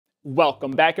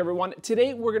Welcome back everyone.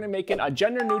 Today we're going to make a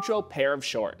gender neutral pair of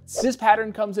shorts. This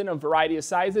pattern comes in a variety of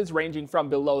sizes ranging from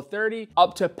below 30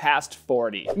 up to past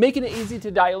 40, making it easy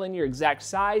to dial in your exact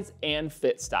size and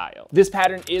fit style. This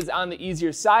pattern is on the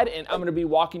easier side and I'm going to be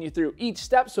walking you through each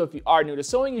step, so if you are new to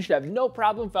sewing you should have no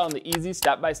problem following the easy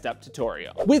step-by-step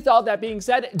tutorial. With all that being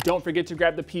said, don't forget to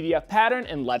grab the PDF pattern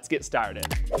and let's get started.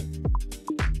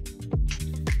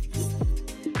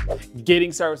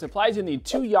 Getting started with supplies, you'll need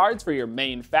 2 yards for your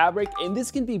main fabric, and this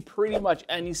can be pretty much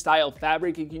any style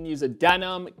fabric. You can use a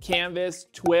denim, canvas,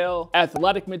 twill,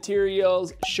 athletic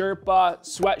materials, sherpa,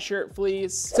 sweatshirt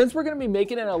fleece. Since we're going to be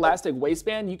making an elastic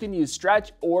waistband, you can use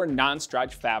stretch or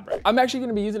non-stretch fabric. I'm actually going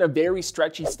to be using a very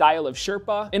stretchy style of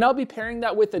sherpa, and I'll be pairing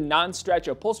that with the non-stretch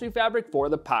upholstery fabric for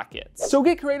the pockets. So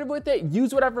get creative with it,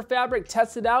 use whatever fabric,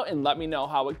 test it out, and let me know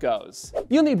how it goes.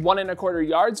 You'll need 1 1/4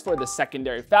 yards for the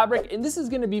secondary fabric, and this is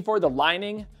going to be for the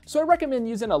lining, so I recommend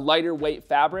using a lighter weight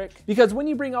fabric because when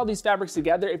you bring all these fabrics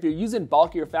together, if you're using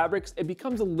bulkier fabrics, it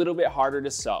becomes a little bit harder to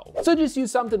sew. So just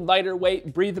use something lighter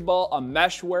weight, breathable, a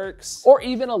mesh works, or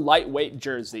even a lightweight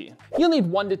jersey. You'll need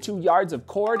 1 to 2 yards of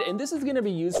cord, and this is going to be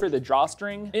used for the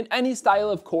drawstring, and any style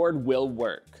of cord will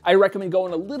work. I recommend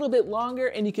going a little bit longer,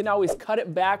 and you can always cut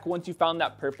it back once you found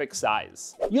that perfect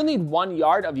size. You'll need 1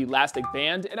 yard of elastic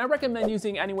band, and I recommend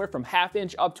using anywhere from 1/2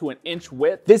 inch up to 1 inch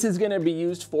width. This is going to be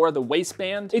used for the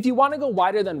waistband. If you want to go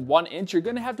wider than 1 inch, you're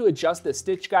going to have to adjust the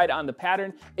stitch guide on the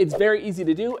pattern. It's very easy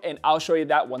to do, and I'll show you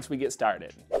that once we get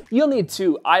started. You'll need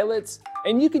 2 eyelets,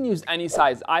 and you can use any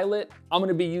size eyelet. I'm going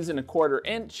to be using a 1/4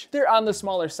 inch. They're on the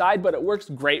smaller side, but it works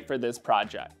great for this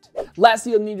project.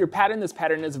 Lastly, you'll need your pattern. This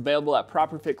pattern is available at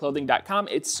properfitclothing.com.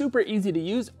 It's super easy to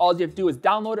use. All you have to do is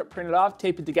download it, print it off,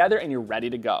 tape it together, and you're ready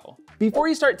to go. Before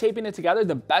you start taping it together,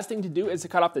 the best thing to do is to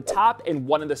cut off the top and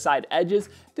one of the side edges.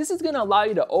 This is going to allow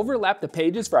you to overlap the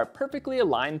pages for a perfectly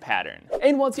aligned pattern.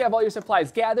 And once you have all your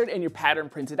supplies gathered and your pattern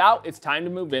printed out, it's time to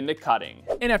move into cutting.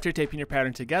 And after taping your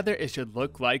pattern together, it should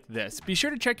look like this. Be sure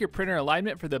to check your printer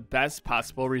alignment for the best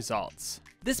possible results.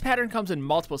 This pattern comes in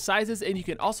multiple sizes, and you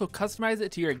can also customize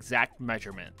it to your exact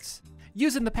measurements.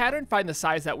 Using the pattern, find the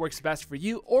size that works best for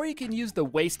you, or you can use the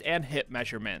waist and hip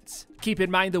measurements. Keep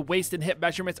in mind the waist and hip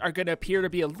measurements are going to appear to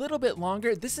be a little bit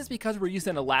longer. This is because we're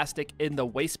using elastic in the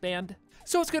waistband,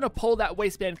 so it's going to pull that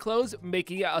waistband closed,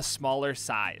 making it a smaller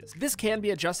size. This can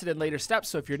be adjusted in later steps,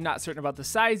 so if you're not certain about the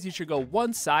size, you should go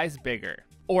 1 size bigger.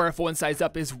 Or if 1 size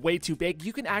up is way too big,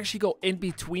 you can actually go in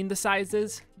between the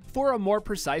sizes for a more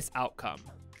precise outcome.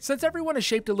 Since everyone is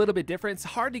shaped a little bit different, it's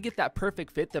hard to get that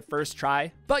perfect fit the first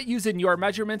try, but using your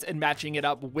measurements and matching it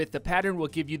up with the pattern will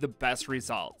give you the best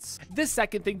results. This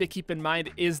second thing to keep in mind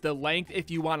is the length.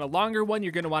 If you want a longer one,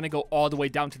 you're going to want to go all the way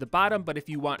down to the bottom, but if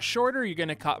you want shorter, you're going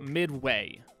to cut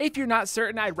midway. If you're not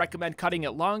certain, I recommend cutting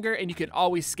it longer, and you can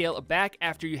always scale it back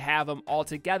after you have them all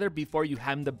together before you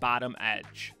hem the bottom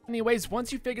edge. Anyways,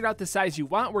 once you figured out the size you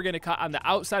want, we're going to cut on the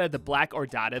outside of the black or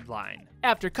dotted line.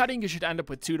 After cutting, you should end up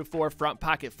with 2 to 4 front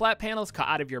pocket flat panels cut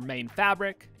out of your main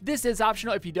fabric. This is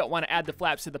optional. If you don't want to add the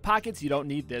flaps to the pockets, you don't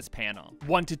need this panel.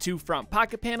 1 to 2 front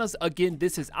pocket panels. Again,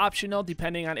 this is optional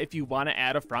depending on if you want to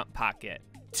add a front pocket.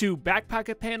 2 back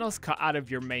pocket panels cut out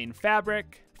of your main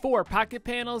fabric. 4 pocket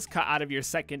panels cut out of your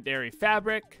secondary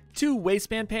fabric. 2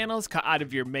 waistband panels cut out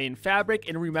of your main fabric,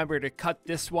 and remember to cut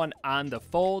this one on the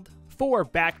fold. 4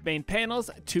 back main panels,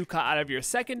 2 cut out of your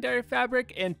secondary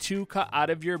fabric and 2 cut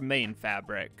out of your main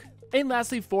fabric. And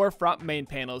lastly, 4 front main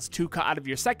panels, 2 cut out of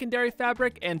your secondary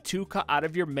fabric and 2 cut out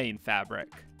of your main fabric.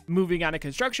 Moving on to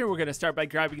construction, we're going to start by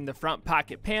grabbing the front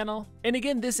pocket panel. And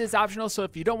again, this is optional, so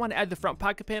if you don't want to add the front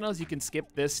pocket panels, you can skip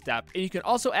this step. And you can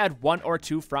also add 1 or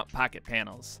 2 front pocket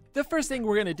panels. The first thing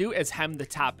we're going to do is hem the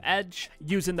top edge.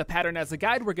 Using the pattern as a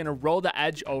guide, we're going to roll the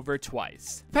edge over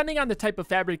twice. Depending on the type of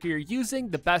fabric you're using,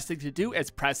 the best thing to do is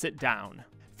press it down.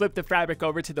 Flip the fabric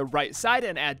over to the right side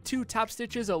and add 2 top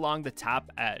stitches along the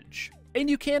top edge. And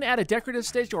you can add a decorative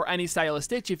stitch or any style of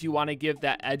stitch if you want to give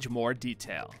that edge more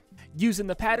detail. Using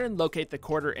the pattern, locate the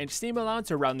 1/4 inch seam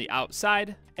allowance around the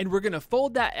outside, and we're going to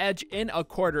fold that edge in a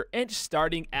 1/4 inch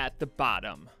starting at the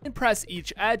bottom, and press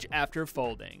each edge after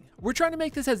folding. We're trying to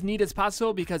make this as neat as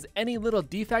possible because any little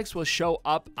defects will show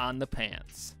up on the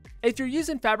pants. If you're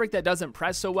using fabric that doesn't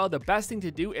press so well, the best thing to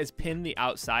do is pin the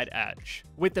outside edge.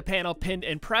 With the panel pinned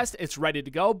and pressed, it's ready to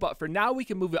go, but for now we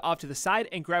can move it off to the side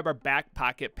and grab our back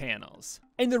pocket panels.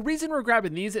 And the reason we're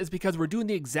grabbing these is because we're doing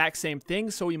the exact same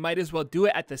thing, so we might as well do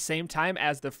it at the same time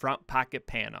as the front pocket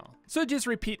panel. So just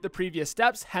repeat the previous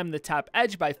steps, hem the top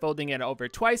edge by folding it over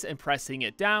twice and pressing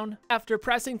it down. After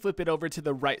pressing, flip it over to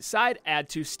the right side, add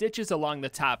 2 stitches along the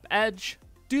top edge.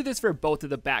 Do this for both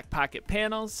of the back pocket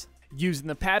panels. Using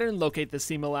the pattern, locate the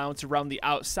seam allowance around the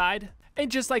outside. And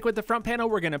just like with the front panel,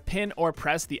 we're going to pin or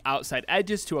press the outside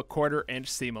edges to a 1/4 inch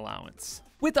seam allowance.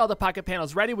 With all the pocket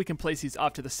panels ready, we can place these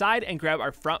off to the side and grab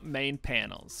our front main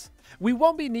panels. We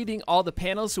won't be needing all the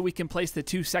panels, so we can place the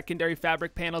 2 secondary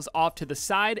fabric panels off to the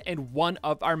side and one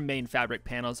of our main fabric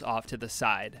panels off to the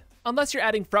side, unless you're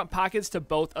adding front pockets to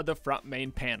both of the front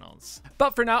main panels.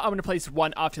 But for now, I'm going to place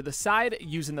one off to the side.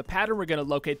 Using the pattern, we're going to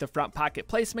locate the front pocket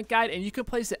placement guide, and you can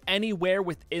place it anywhere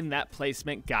within that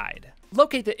placement guide.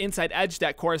 Locate the inside edge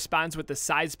that corresponds with the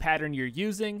size pattern you're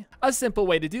using. A simple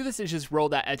way to do this is just roll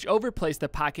that edge over, place the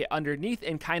pocket underneath,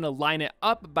 and kind of line it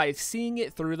up by seeing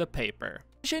it through the paper.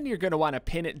 You're going to want to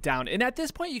pin it down, and at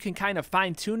this point you can kind of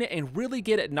fine tune it and really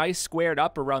get it nice squared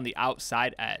up around the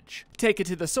outside edge. Take it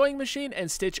to the sewing machine and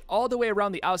stitch all the way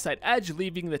around the outside edge,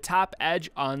 leaving the top edge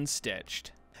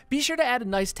unstitched. Be sure to add a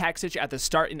nice tack stitch at the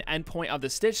start and end point of the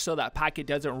stitch so that pocket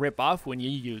doesn't rip off when you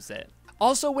use it.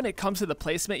 Also, when it comes to the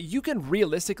placement, you can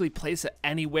realistically place it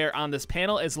anywhere on this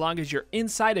panel as long as you're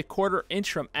inside a 1/4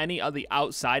 inch from any of the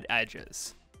outside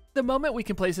edges. The moment we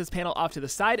can place this panel off to the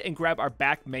side and grab our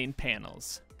back main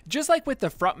panels. Just like with the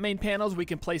front main panels, we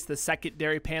can place the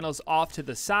secondary panels off to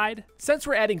the side. Since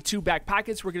we're adding 2 back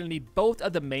pockets, we're going to need both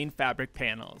of the main fabric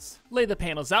panels. Lay the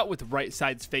panels out with right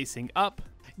sides facing up.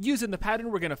 Using the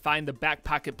pattern, we're going to find the back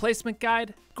pocket placement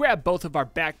guide, grab both of our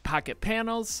back pocket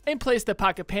panels, and place the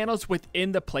pocket panels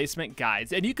within the placement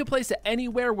guides, and you can place it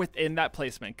anywhere within that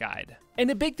placement guide.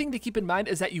 And a big thing to keep in mind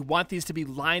is that you want these to be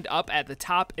lined up at the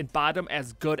top and bottom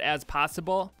as good as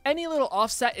possible. Any little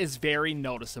offset is very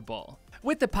noticeable.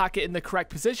 With the pocket in the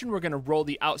correct position, we're going to roll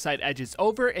the outside edges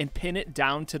over and pin it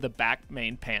down to the back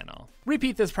main panel.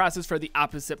 Repeat this process for the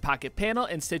opposite pocket panel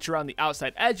and stitch around the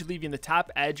outside edge, leaving the top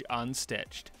edge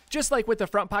unstitched. Just like with the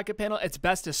front pocket panel, it's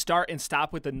best to start and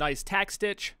stop with a nice tack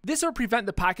stitch. This will prevent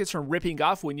the pockets from ripping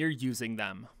off when you're using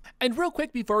them. And real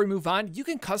quick before we move on, you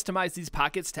can customize these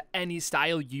pockets to any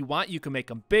style you want. You can make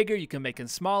them bigger, you can make them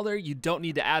smaller, you don't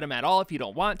need to add them at all if you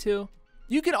don't want to.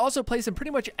 You can also place them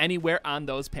pretty much anywhere on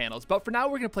those panels, but for now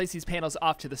we're going to place these panels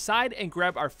off to the side and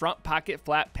grab our front pocket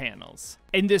flap panels.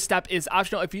 And this step is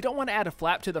optional. If you don't want to add a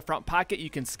flap to the front pocket, you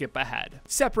can skip ahead.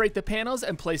 Separate the panels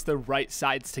and place the right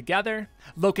sides together.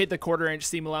 Locate the 1/4 inch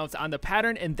seam allowance on the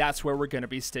pattern, and that's where we're going to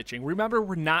be stitching. Remember,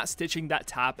 we're not stitching that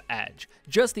top edge,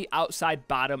 just the outside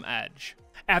bottom edge.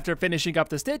 After finishing up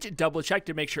the stitch, double check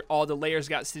to make sure all the layers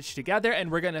got stitched together,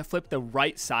 and we're going to flip the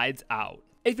right sides out.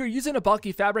 If you're using a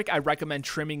bulky fabric, I recommend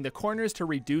trimming the corners to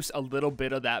reduce a little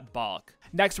bit of that bulk.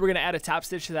 Next, we're going to add a top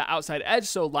stitch to the outside edge,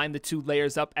 so line the 2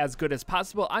 layers up as good as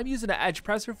possible. I'm using an edge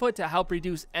presser foot to help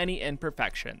reduce any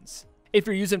imperfections. If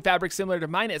you're using fabric similar to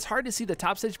mine, it's hard to see the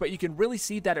top stitch, but you can really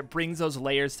see that it brings those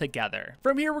layers together.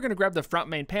 From here, we're going to grab the front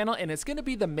main panel, and it's going to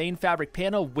be the main fabric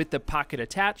panel with the pocket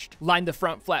attached. Line the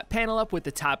front flat panel up with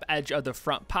the top edge of the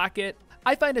front pocket.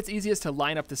 I find it's easiest to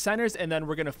line up the centers, and then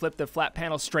we're going to flip the flat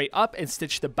panel straight up and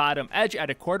stitch the bottom edge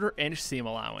at a 1/4 inch seam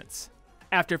allowance.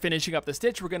 After finishing up the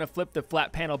stitch, we're going to flip the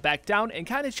flat panel back down and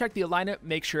kind of check the alignment,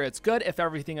 make sure it's good. If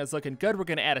everything is looking good, we're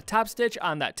going to add a top stitch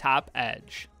on that top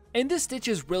edge. And this stitch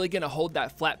is really going to hold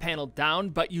that flat panel down,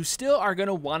 but you still are going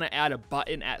to want to add a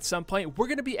button at some point. We're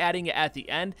going to be adding it at the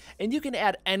end, and you can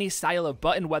add any style of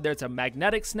button, whether it's a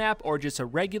magnetic snap or just a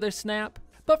regular snap.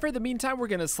 But for the meantime, we're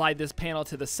going to slide this panel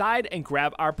to the side and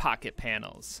grab our pocket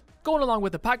panels. Going along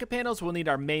with the pocket panels, we'll need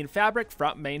our main fabric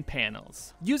front main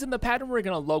panels. Using the pattern, we're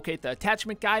going to locate the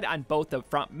attachment guide on both the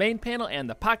front main panel and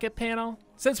the pocket panel.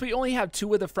 Since we only have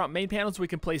 2 of the front main panels, we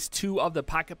can place 2 of the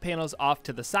pocket panels off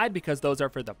to the side because those are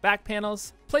for the back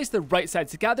panels. Place the right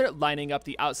sides together, lining up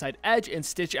the outside edge, and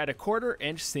stitch at a 1/4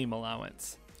 inch seam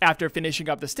allowance. After finishing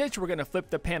up the stitch, we're going to flip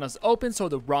the panels open so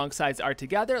the wrong sides are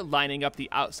together, lining up the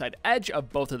outside edge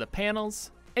of both of the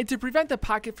panels. And to prevent the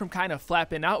pocket from kind of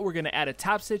flapping out, we're going to add a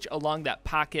top stitch along that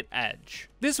pocket edge.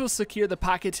 This will secure the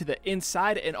pocket to the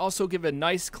inside and also give a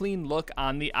nice clean look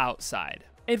on the outside.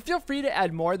 And feel free to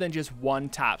add more than just 1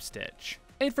 top stitch.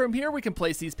 And from here, we can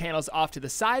place these panels off to the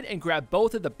side and grab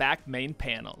both of the back main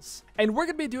panels. And we're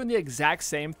going to be doing the exact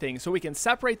same thing, so we can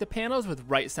separate the panels with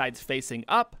right sides facing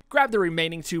up, grab the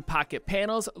remaining 2 pocket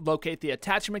panels, locate the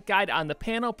attachment guide on the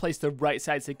panel, place the right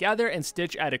sides together, and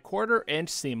stitch at a 1/4 inch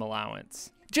seam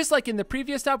allowance. Just like in the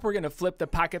previous step, we're going to flip the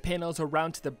pocket panels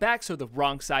around to the back so the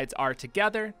wrong sides are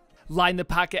together. Line the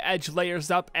pocket edge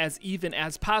layers up as even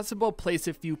as possible, place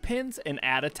a few pins, and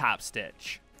add a top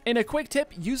stitch. And a quick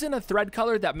tip, using a thread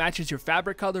color that matches your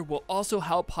fabric color will also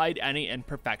help hide any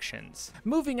imperfections.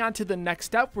 Moving on to the next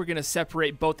step, we're going to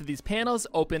separate both of these panels,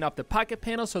 open up the pocket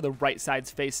panel so the right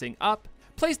side's facing up.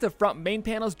 Place the front main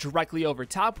panels directly over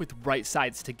top with right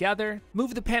sides together.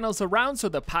 Move the panels around so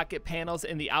the pocket panels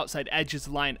and the outside edges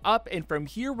line up, and from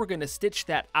here we're going to stitch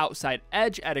that outside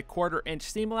edge at a 1/4 inch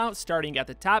seam allowance starting at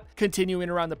the top, continuing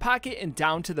around the pocket and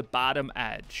down to the bottom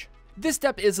edge. This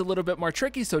step is a little bit more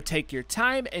tricky, so take your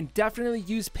time and definitely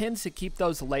use pins to keep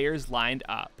those layers lined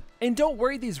up. And don't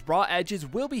worry, these raw edges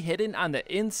will be hidden on the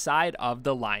inside of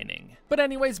the lining. But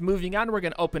anyways, moving on, we're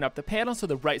going to open up the panel so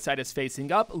the right side is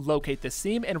facing up, locate the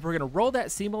seam, and we're going to roll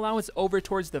that seam allowance over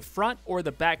towards the front or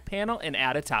the back panel and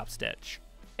add a top stitch.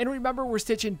 And remember, we're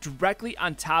stitching directly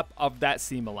on top of that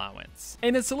seam allowance.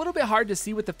 And it's a little bit hard to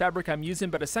see with the fabric I'm using,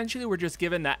 but essentially we're just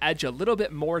giving that edge a little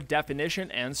bit more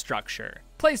definition and structure.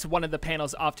 Place one of the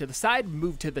panels off to the side,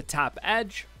 move to the top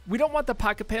edge. We don't want the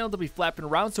pocket panel to be flapping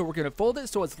around, so we're going to fold it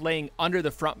so it's laying under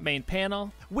the front main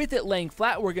panel. With it laying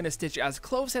flat, we're going to stitch as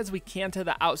close as we can to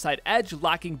the outside edge,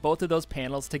 locking both of those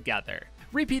panels together.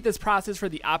 Repeat this process for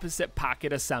the opposite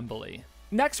pocket assembly.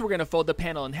 Next, we're going to fold the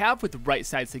panel in half with the right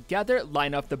sides together,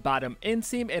 line up the bottom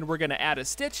inseam, and we're going to add a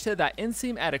stitch to that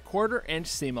inseam at a 1/4 inch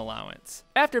seam allowance.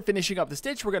 After finishing up the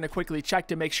stitch, we're going to quickly check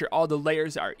to make sure all the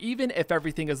layers are even. If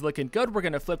everything is looking good, we're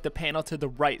going to flip the panel to the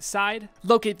right side,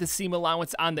 locate the seam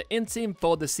allowance on the inseam,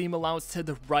 fold the seam allowance to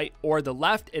the right or the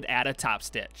left, and add a top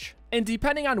stitch. And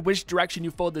depending on which direction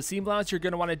you fold the seam allowance, you're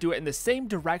going to want to do it in the same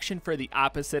direction for the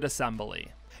opposite assembly.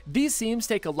 These seams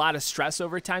take a lot of stress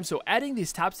over time, so adding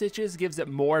these top stitches gives it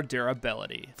more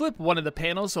durability. Flip one of the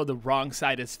panels so the wrong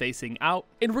side is facing out,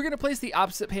 and we're going to place the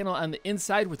opposite panel on the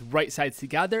inside with right sides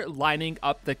together, lining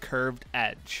up the curved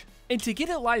edge. And to get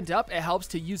it lined up, it helps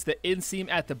to use the inseam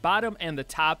at the bottom and the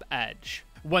top edge.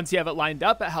 Once you have it lined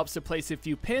up, it helps to place a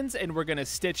few pins, and we're going to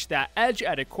stitch that edge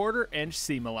at a 1/4 inch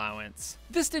seam allowance.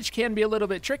 This stitch can be a little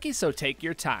bit tricky, so take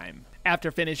your time.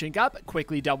 After finishing up,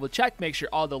 quickly double check, make sure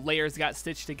all the layers got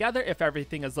stitched together. If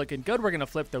everything is looking good, we're going to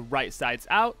flip the right sides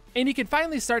out, and you can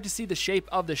finally start to see the shape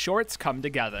of the shorts come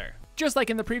together. Just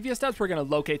like in the previous steps, we're going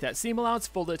to locate that seam allowance,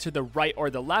 fold it to the right or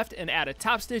the left, and add a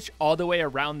top stitch all the way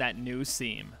around that new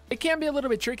seam. It can be a little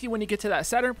bit tricky when you get to that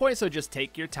center point, so just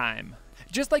take your time.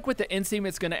 Just like with the inseam,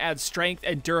 it's going to add strength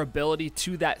and durability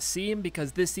to that seam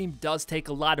because this seam does take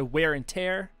a lot of wear and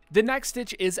tear. The next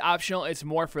stitch is optional, it's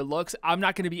more for looks. I'm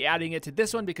not going to be adding it to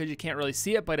this one because you can't really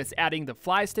see it, but it's adding the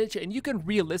fly stitch, and you can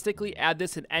realistically add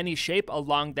this in any shape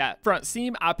along that front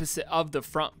seam opposite of the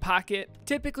front pocket.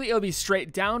 Typically it'll be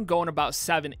straight down, going about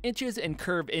 7 inches and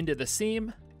curve into the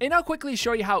seam. And I'll quickly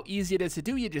show you how easy it is to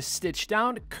do. You just stitch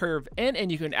down, curve in,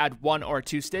 and you can add 1 or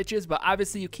 2 stitches, but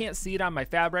obviously you can't see it on my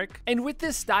fabric. And with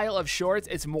this style of shorts,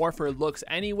 it's more for looks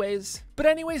anyways. But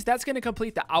anyways, that's going to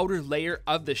complete the outer layer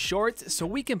of the shorts, so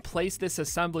we can place this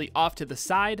assembly off to the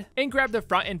side and grab the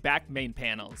front and back main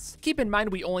panels. Keep in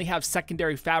mind we only have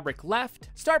secondary fabric left.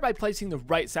 Start by placing the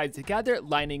right side together,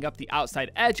 lining up the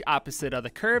outside edge opposite of the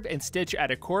curve, and stitch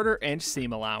at a 1/4 inch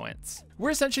seam allowance.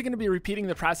 We're essentially going to be repeating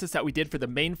the process that we did for the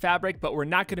main fabric, but we're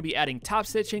not going to be adding top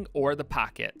stitching or the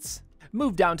pockets.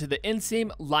 Move down to the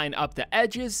inseam, line up the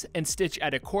edges, and stitch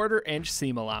at a 1/4 inch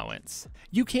seam allowance.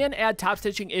 You can add top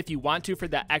stitching if you want to for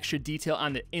that extra detail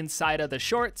on the inside of the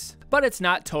shorts, but it's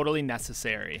not totally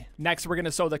necessary. Next, we're going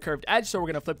to sew the curved edge, so we're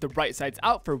going to flip the right sides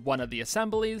out for one of the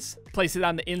assemblies. Place it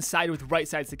on the inside with right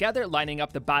sides together, lining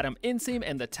up the bottom inseam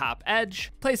and the top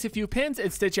edge. Place a few pins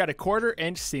and stitch at a 1/4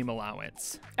 inch seam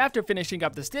allowance. After finishing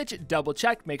up the stitch, double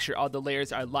check, make sure all the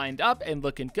layers are lined up and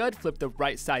looking good. Flip the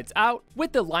right sides out.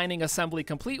 With the lining assembly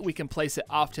complete, we can place it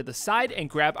off to the side and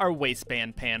grab our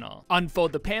waistband panel.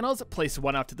 Unfold the panels, place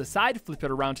one off to the side, flip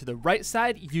it around to the right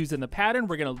side. Using the pattern,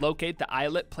 we're going to locate the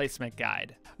eyelet placement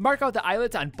guide. Mark out the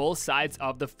eyelets on both sides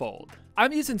of the fold.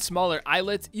 I'm using smaller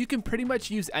eyelets. You can pretty much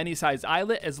use any size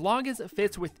eyelet as long as it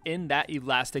fits within that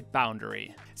elastic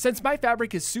boundary. Since my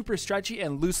fabric is super stretchy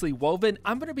and loosely woven,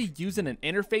 I'm going to be using an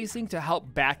interfacing to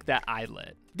help back that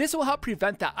eyelet. This will help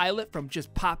prevent the eyelet from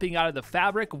just popping out of the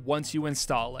fabric once you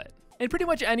install it. And pretty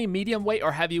much any medium weight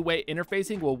or heavy weight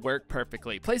interfacing will work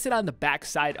perfectly. Place it on the back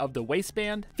side of the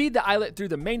waistband. Feed the eyelet through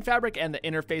the main fabric and the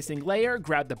interfacing layer.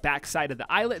 Grab the back side of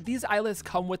the eyelet. These eyelets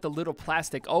come with a little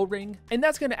plastic O-ring, and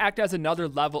that's going to act as another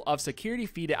level of security.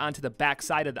 Feed it onto the back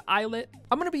side of the eyelet.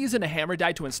 I'm going to be using a hammer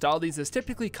die to install these. This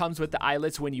typically comes with the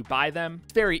eyelets when you buy them.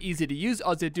 It's very easy to use.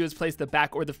 All you do is place the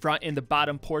back or the front in the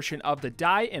bottom portion of the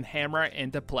die and hammer it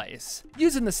into place.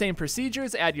 Using the same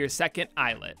procedures, add your second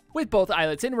eyelet. With both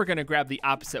eyelets in, we're going to grab the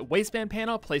opposite waistband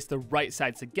panel, place the right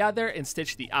sides together, and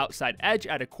stitch the outside edge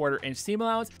at a 1/4 inch seam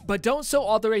allowance. But don't sew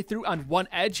all the way through on one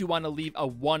edge. You want to leave a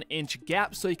 1 inch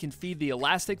gap so you can feed the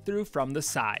elastic through from the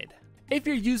side. If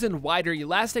you're using wider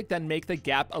elastic, then make the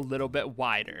gap a little bit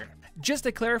wider. Just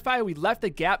to clarify, we left the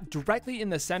gap directly in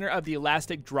the center of the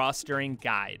elastic drawstring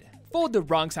guide. Fold the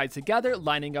wrong sides together,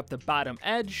 lining up the bottom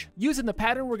edge. Using the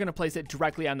pattern, we're going to place it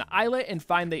directly on the eyelet and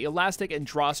find the elastic and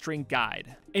drawstring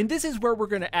guide. And this is where we're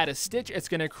going to add a stitch. It's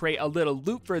going to create a little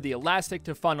loop for the elastic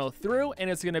to funnel through, and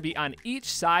it's going to be on each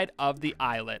side of the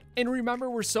eyelet. And remember,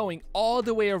 we're sewing all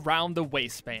the way around the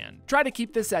waistband. Try to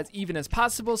keep this as even as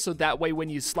possible so that way when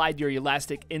you slide your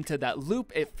elastic into that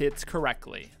loop, it fits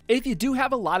correctly. If you do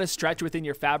have a lot of stretch within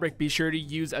your fabric, be sure to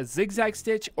use a zigzag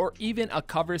stitch or even a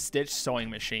cover stitch sewing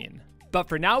machine. But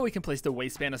for now, we can place the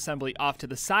waistband assembly off to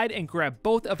the side and grab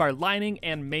both of our lining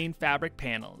and main fabric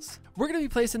panels. We're going to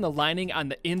be placing the lining on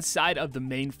the inside of the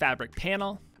main fabric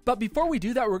panel. But before we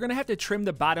do that, we're going to have to trim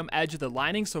the bottom edge of the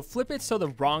lining, so flip it so the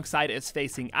wrong side is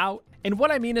facing out. And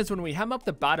what I mean is when we hem up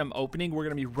the bottom opening, we're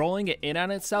going to be rolling it in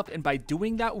on itself, and by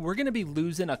doing that, we're going to be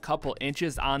losing a couple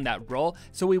inches on that roll,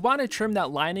 so we want to trim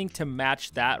that lining to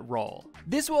match that roll.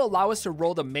 This will allow us to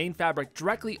roll the main fabric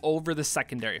directly over the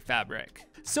secondary fabric.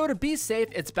 So to be safe,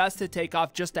 it's best to take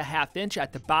off just a ½ inch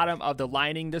at the bottom of the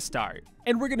lining to start.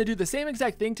 And we're going to do the same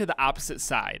exact thing to the opposite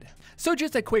side. So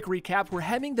just a quick recap, we're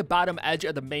hemming the bottom edge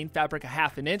of the main fabric a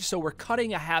 ½ inch, so we're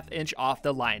cutting a ½ inch off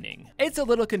the lining. It's a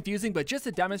little confusing, but just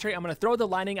to demonstrate, I'm going to throw the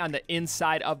lining on the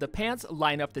inside of the pants,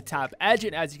 line up the top edge,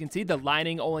 and as you can see, the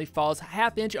lining only falls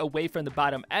 ½ inch away from the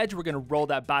bottom edge. We're going to roll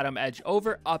that bottom edge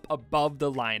over up above the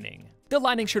lining. The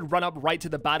lining should run up right to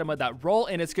the bottom of that roll,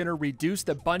 and it's going to reduce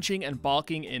the bunching and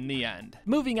balking in the end.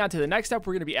 Moving on to the next step,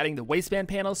 we're going to be adding the waistband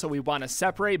panel, so we want to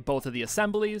separate both of the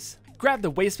assemblies. Grab the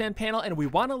waistband panel, and we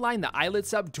want to line the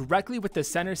eyelets up directly with the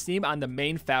center seam on the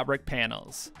main fabric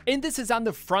panels. And this is on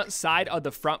the front side of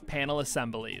the front panel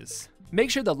assemblies.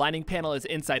 Make sure the lining panel is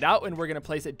inside out, and we're going to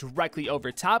place it directly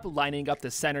over top, lining up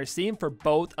the center seam for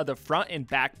both of the front and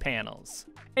back panels.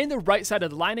 And the right side of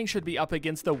the lining should be up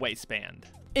against the waistband.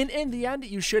 And in the end,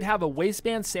 you should have a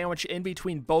waistband sandwiched in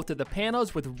between both of the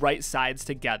panels with right sides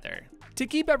together. To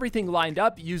keep everything lined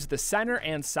up, use the center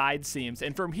and side seams,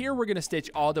 and from here we're going to stitch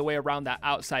all the way around that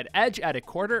outside edge at a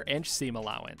 1/4 inch seam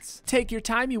allowance. Take your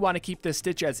time, you want to keep the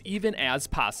stitch as even as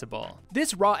possible.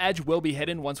 This raw edge will be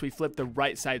hidden once we flip the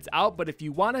right sides out, but if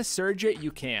you want to serge it,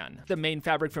 you can. The main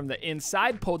fabric from the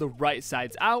inside, pull the right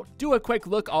sides out, do a quick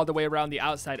look all the way around the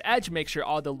outside edge, make sure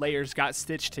all the layers got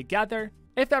stitched together.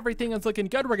 If everything is looking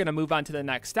good, we're going to move on to the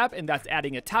next step, and that's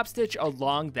adding a top stitch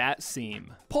along that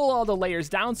seam. Pull all the layers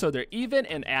down so they're even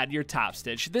and add your top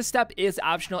stitch. This step is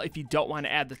optional. If you don't want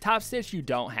to add the top stitch, you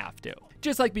don't have to.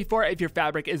 Just like before, if your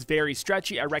fabric is very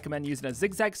stretchy, I recommend using a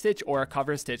zigzag stitch or a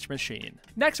cover stitch machine.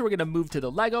 Next, we're going to move to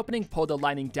the leg opening, pull the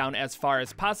lining down as far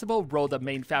as possible, roll the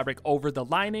main fabric over the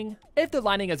lining. If the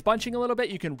lining is bunching a little bit,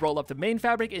 you can roll up the main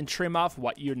fabric and trim off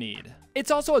what you need.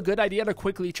 It's also a good idea to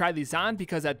quickly try these on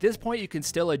because at this point you can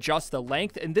still adjust the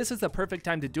length, and this is the perfect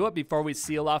time to do it before we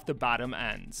seal off the bottom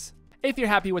ends. If you're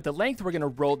happy with the length, we're going to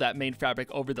roll that main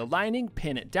fabric over the lining,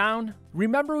 pin it down.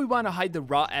 Remember, we want to hide the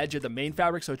raw edge of the main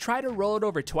fabric, so try to roll it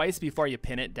over twice before you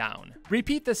pin it down.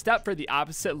 Repeat the step for the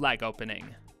opposite leg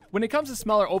opening. When it comes to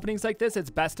smaller openings like this, it's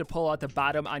best to pull out the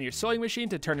bottom on your sewing machine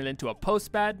to turn it into a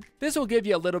post bed. This will give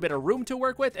you a little bit of room to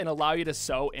work with and allow you to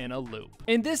sew in a loop.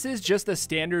 And this is just the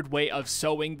standard way of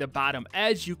sewing the bottom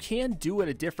edge. You can do it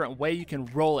a different way. You can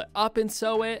roll it up and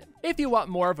sew it. If you want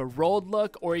more of a rolled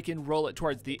look, or you can roll it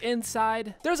towards the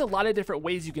inside. There's a lot of different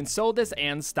ways you can sew this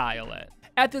and style it.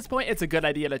 At this point, it's a good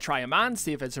idea to try them on,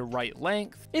 see if it's the right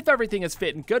length. If everything is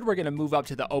fitting good, we're going to move up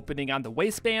to the opening on the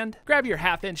waistband. Grab your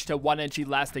 1/2 inch to 1 inch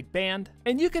elastic band.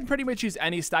 And you can pretty much use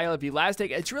any style of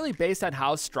elastic. It's really based on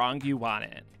how strong you want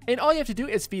it. And all you have to do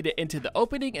is feed it into the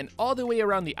opening and all the way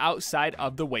around the outside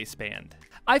of the waistband.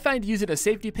 I find using a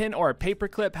safety pin or a paper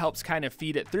clip helps kind of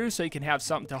feed it through so you can have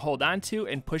something to hold on to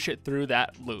and push it through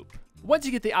that loop. Once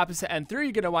you get the opposite end through,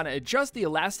 you're going to want to adjust the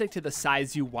elastic to the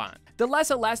size you want. The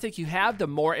less elastic you have, the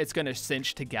more it's going to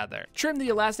cinch together. Trim the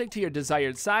elastic to your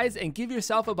desired size and give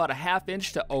yourself about a 1/2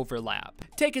 inch to overlap.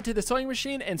 Take it to the sewing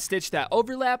machine and stitch that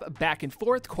overlap back and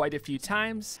forth quite a few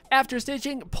times. After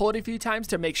stitching, pull it a few times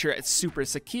to make sure it's super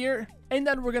secure. And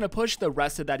then we're going to push the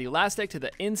rest of that elastic to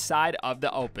the inside of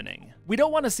the opening. We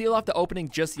don't want to seal off the opening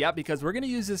just yet because we're going to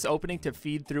use this opening to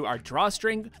feed through our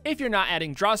drawstring. If you're not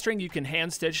adding drawstring, you can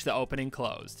hand stitch the opening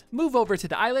closed. Move over to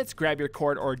the eyelets, grab your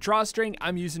cord or drawstring.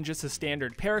 I'm using just a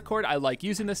standard paracord. I like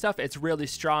using this stuff. It's really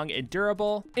strong and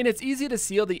durable, and it's easy to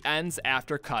seal the ends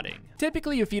after cutting.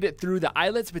 Typically you feed it through the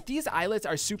eyelets, but these eyelets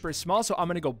are super small, so I'm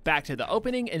going to go back to the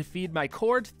opening and feed my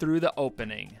cord through the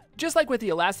opening. Just like with the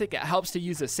elastic, it helps to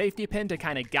use a safety pin to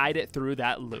kind of guide it through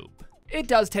that loop. It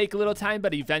does take a little time,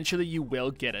 but eventually you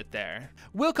will get it there.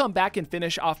 We'll come back and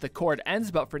finish off the cord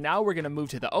ends, but for now we're going to move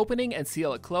to the opening and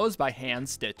seal it closed by hand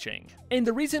stitching. And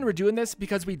the reason we're doing this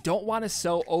because we don't want to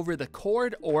sew over the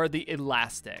cord or the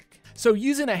elastic. So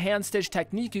using a hand stitch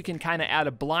technique, you can kind of add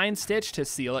a blind stitch to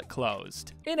seal it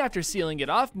closed. And after sealing it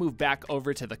off, move back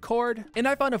over to the cord. And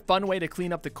I found a fun way to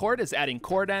clean up the cord is adding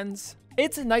cord ends.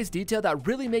 It's a nice detail that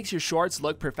really makes your shorts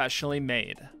look professionally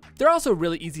made. They're also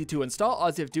really easy to install. All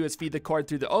you have to do is feed the cord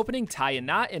through the opening, tie a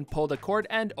knot, and pull the cord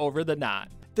end over the knot.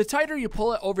 The tighter you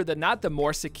pull it over the knot, the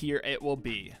more secure it will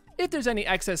be. If there's any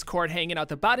excess cord hanging out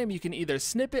the bottom, you can either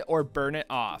snip it or burn it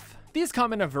off. These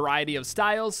come in a variety of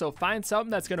styles, so find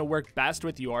something that's going to work best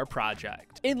with your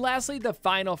project. And lastly, the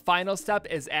final step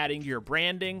is adding your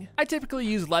branding. I typically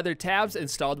use leather tabs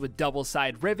installed with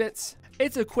double-side rivets.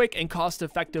 It's a quick and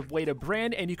cost-effective way to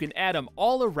brand, and you can add them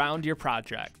all around your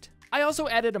project. I also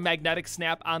added a magnetic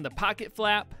snap on the pocket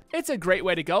flap. It's a great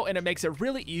way to go, and it makes it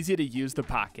really easy to use the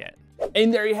pocket.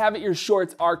 And there you have it, your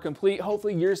shorts are complete.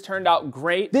 Hopefully yours turned out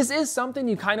great. This is something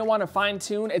you kind of want to fine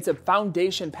tune. It's a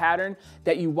foundation pattern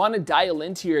that you want to dial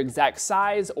into your exact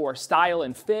size or style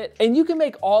and fit. And you can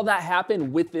make all that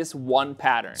happen with this one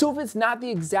pattern. So if it's not the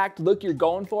exact look you're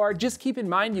going for, just keep in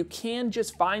mind you can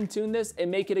just fine tune this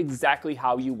and make it exactly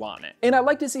how you want it. And I'd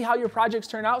like to see how your projects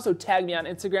turn out, so tag me on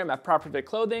Instagram at Properfit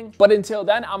Clothing. But until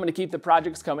then, I'm going to keep the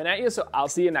projects coming at you, so I'll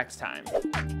see you next time.